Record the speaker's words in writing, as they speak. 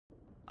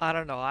I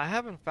don't know. I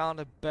haven't found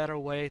a better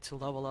way to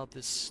level up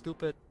this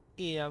stupid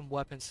EM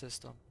weapon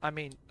system. I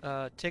mean,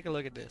 take a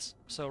look at this.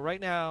 So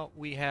right now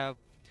we have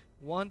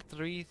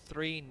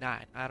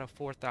 1339 out of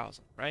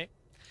 4,000, right?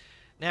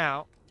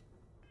 Now,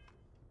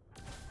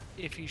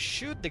 if you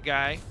shoot the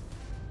guy,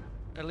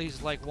 at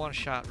least like one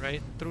shot,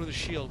 right? Through the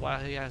shield while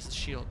he has the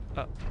shield.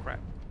 Oh,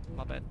 crap.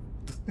 My bad.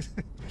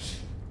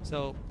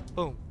 So,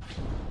 boom.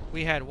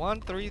 We had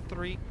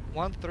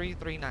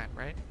 1339,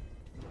 right?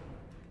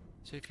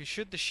 So if you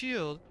shoot the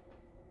shield,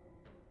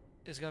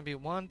 it's gonna be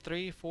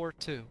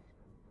 1342.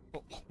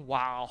 Oh,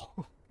 wow.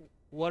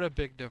 What a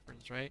big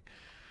difference, right?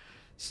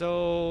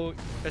 So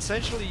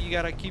essentially you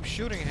gotta keep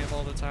shooting him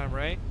all the time,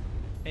 right?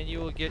 And you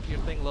will get your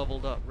thing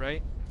leveled up,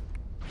 right?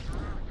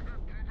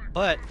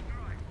 But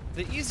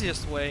the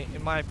easiest way,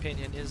 in my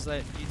opinion, is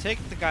that you take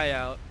the guy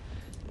out,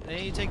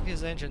 then you take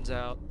his engines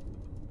out,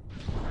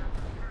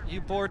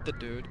 you board the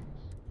dude,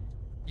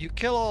 you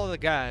kill all the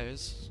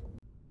guys,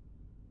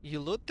 you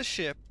loot the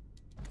ship.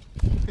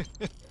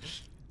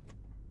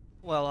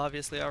 Well,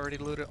 obviously I already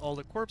looted all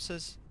the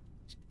corpses.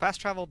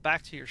 Fast travel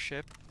back to your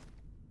ship.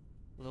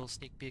 A little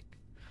sneak peek.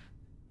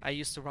 I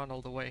used to run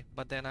all the way,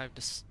 but then I've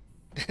just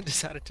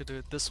decided to do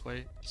it this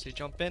way. So you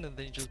jump in and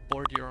then you just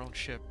board your own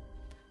ship.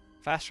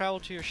 Fast travel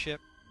to your ship.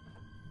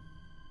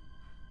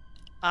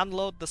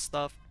 Unload the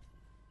stuff.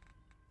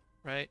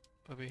 Right?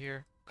 Over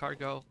here.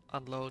 Cargo.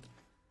 Unload.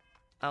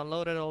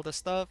 Unloaded all the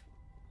stuff.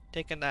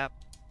 Take a nap.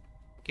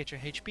 Get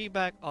your HP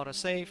back.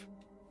 Autosave.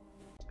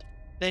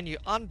 Then you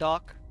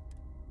undock.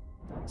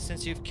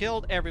 Since you've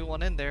killed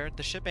everyone in there,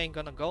 the ship ain't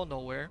gonna go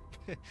nowhere.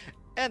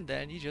 And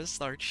then you just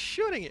start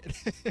shooting it.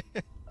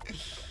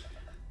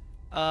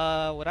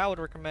 What I would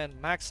recommend,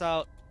 max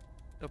out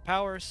the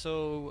power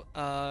so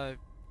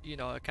you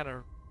know, it kind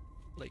of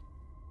like,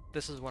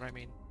 this is what I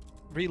mean,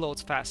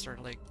 reloads faster.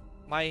 Like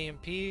my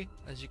EMP,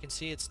 as you can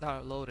see, it's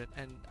not loaded,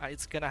 and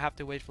it's gonna have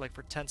to wait for like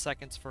 10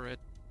 seconds for it,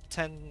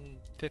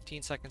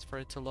 10-15 seconds for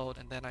it to load,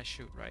 and then I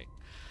shoot, right?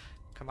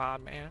 Come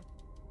on, man.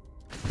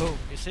 Boom,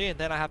 you see, and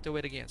then I have to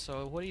wait again.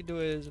 So what you do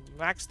is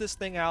max this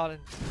thing out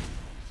and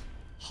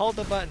hold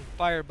the button,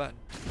 fire button.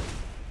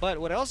 But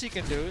what else you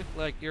can do,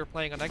 like you're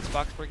playing on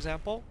Xbox for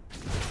example,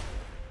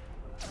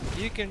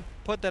 you can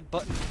put that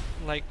button,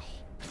 like,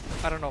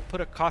 I don't know, put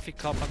a coffee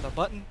cup on the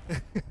button.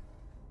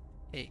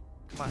 Hey,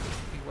 come on,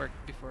 we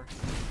worked before.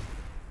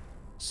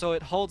 So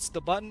it holds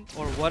the button,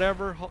 or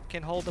whatever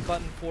can hold the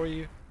button for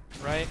you,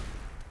 right?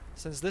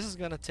 Since this is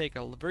gonna take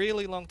a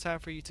really long time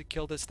for you to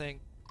kill this thing,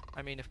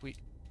 I mean, if we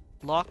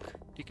lock,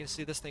 you can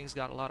see this thing's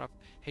got a lot of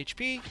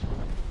HP,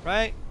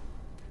 right?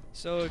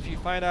 So if you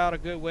find out a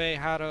good way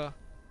how to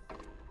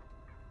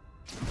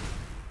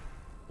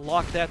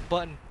lock that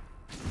button,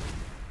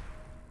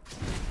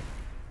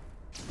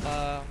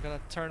 I'm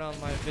gonna turn on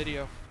my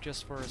video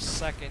just for a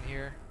second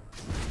here.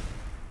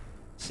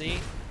 See?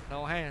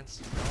 No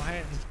hands. No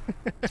hands.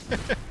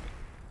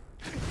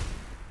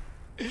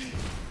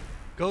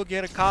 Go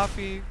get a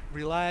coffee,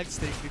 relax,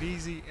 take it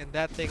easy, and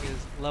that thing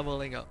is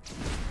leveling up.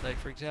 Like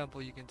for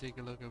example, you can take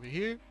a look over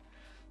here.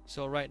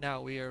 So right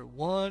now we are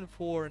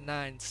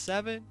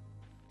 1497.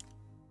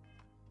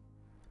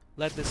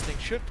 Let this thing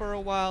shoot for a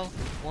while.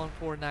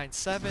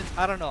 1497.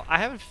 I don't know. I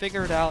haven't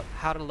figured out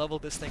how to level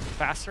this thing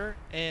faster,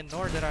 and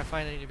nor did I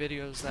find any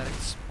videos that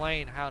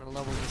explain how to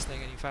level this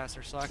thing any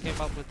faster. So I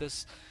came up with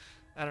this,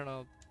 I don't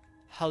know,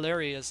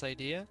 hilarious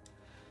idea.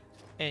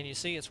 And you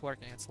see it's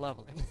working. It's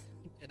leveling.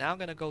 And now I'm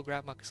gonna go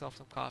grab myself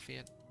some coffee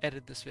and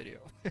edit this video.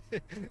 Hope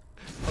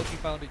you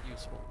found it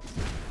useful.